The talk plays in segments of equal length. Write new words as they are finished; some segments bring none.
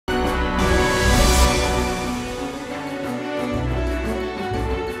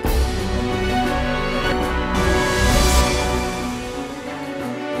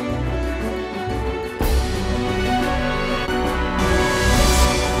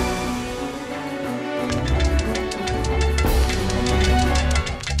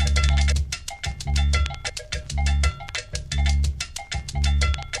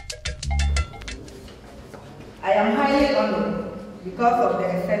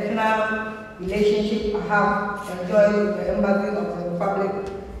exceptional relationship I have enjoyed with the Embassy of the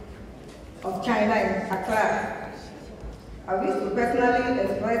Republic of China in Accra. I wish to personally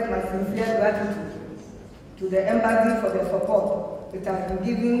express my sincere gratitude to the Embassy for the support it has been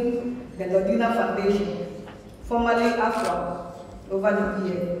giving the Lordina Foundation, formerly Accra, over the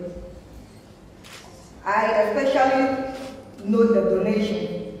years. I especially note the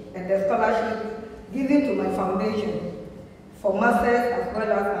donation and the scholarship given to my foundation for masters as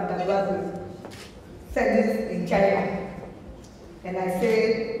well as undergraduate studies in China. And I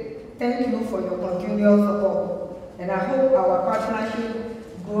say thank you for your continual support, and I hope our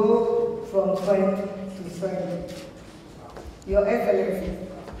partnership grows from strength to strength. Your Excellency,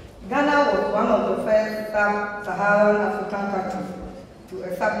 Ghana was one of the first sub-Saharan African countries to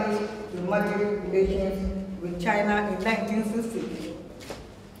establish diplomatic relations with China in 1960.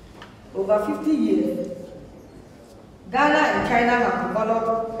 Over 50 years, Ghana and China have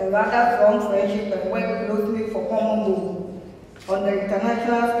developed a rather strong friendship and work closely for common goals on the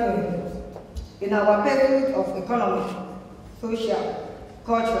international scene in our pursuit of economic, social,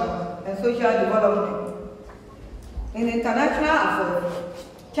 cultural, and social development. In international affairs,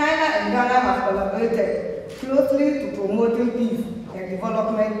 China and Ghana have collaborated closely to promoting peace and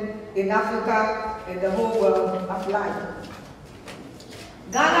development in Africa and the whole world at large.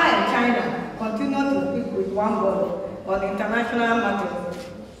 Ghana and China continue to speak with one voice on international matters.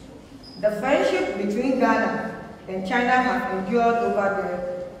 The friendship between Ghana and China has endured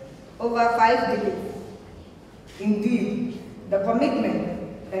over 5 decades. Indeed, the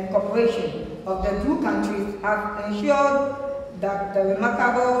commitment and cooperation of the two countries have ensured that the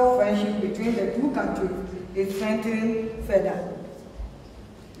remarkable friendship between the two countries is strengthening further.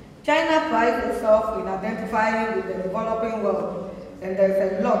 China prides itself in identifying with the developing world, and there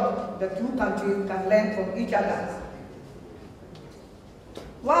is a lot the two countries can learn from each other.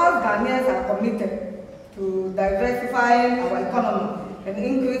 While Ghanaians are committed to diversifying our economy and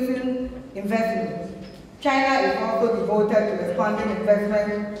increasing investment, China is also devoted to expanding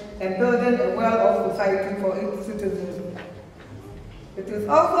investment and building a well-off society for its citizens. It is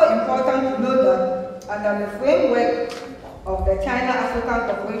also important to note that under the framework of the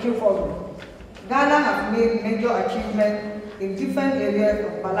China-African Cooperation Forum, Ghana has made major achievements in different areas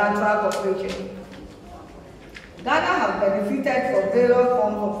of bilateral cooperation. Ghana has benefited from various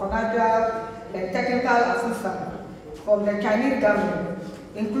forms of financial and technical assistance from the Chinese government,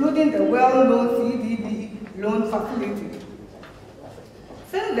 including the well-known CDB loan facility.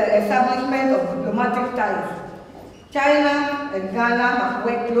 Since the establishment of diplomatic ties, China and Ghana have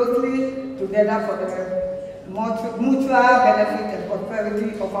worked closely together for the mutual benefit and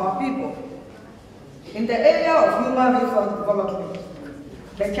prosperity of our people. In the area of human resource development,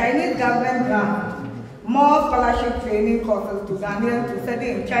 the Chinese government grants more scholarship training courses to Ghanaians to study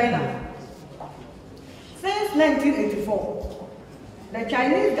in China. Since 1984, the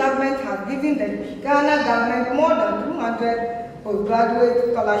Chinese government has given the Ghana government more than 200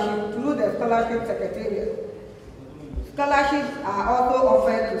 postgraduate scholarships through the Scholarship Secretariat. Scholarships are also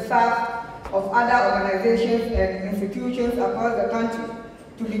offered to staff of other organizations and institutions across the country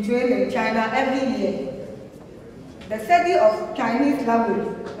to be trained in China every year. The study of Chinese language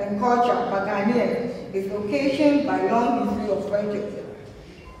and culture by Ghanaians is occasioned by long history of friendship,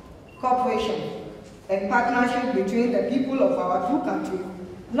 cooperation, and partnership between the people of our two countries,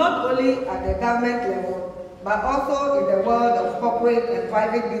 not only at the government level, but also in the world of corporate and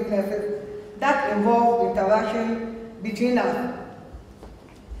private businesses that involve interaction between us.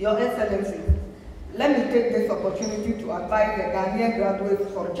 Your Excellency, let me take this opportunity to advise the Ghanaian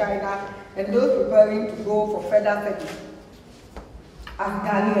graduates from China and those preparing to go for further studies. As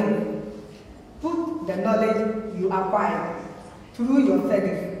Ghanaians, put the knowledge you acquire through your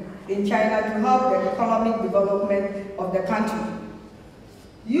studies in China to help the economic development of the country.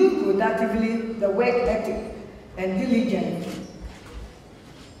 Use productively the work ethic and diligence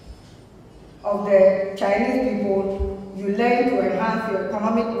of the Chinese people you learn to enhance your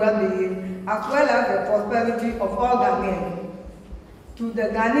economic well-being as well as the prosperity of all Ghanaians. To the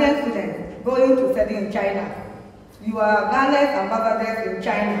Ghanaian students going to study in China, you are Ghana's ambassadors in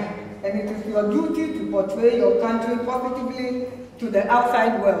China, and it is your duty to portray your country positively to the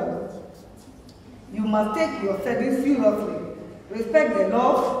outside world. You must take your studies seriously, respect the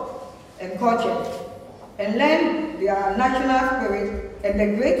laws and culture, and learn their national spirit and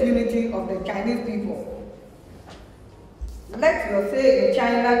the great unity of the Chinese people. Let your stay in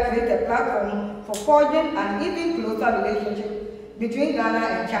China create a platform for forging an even closer relationship between Ghana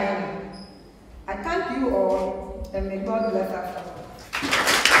and China. I thank you all, and may God bless us.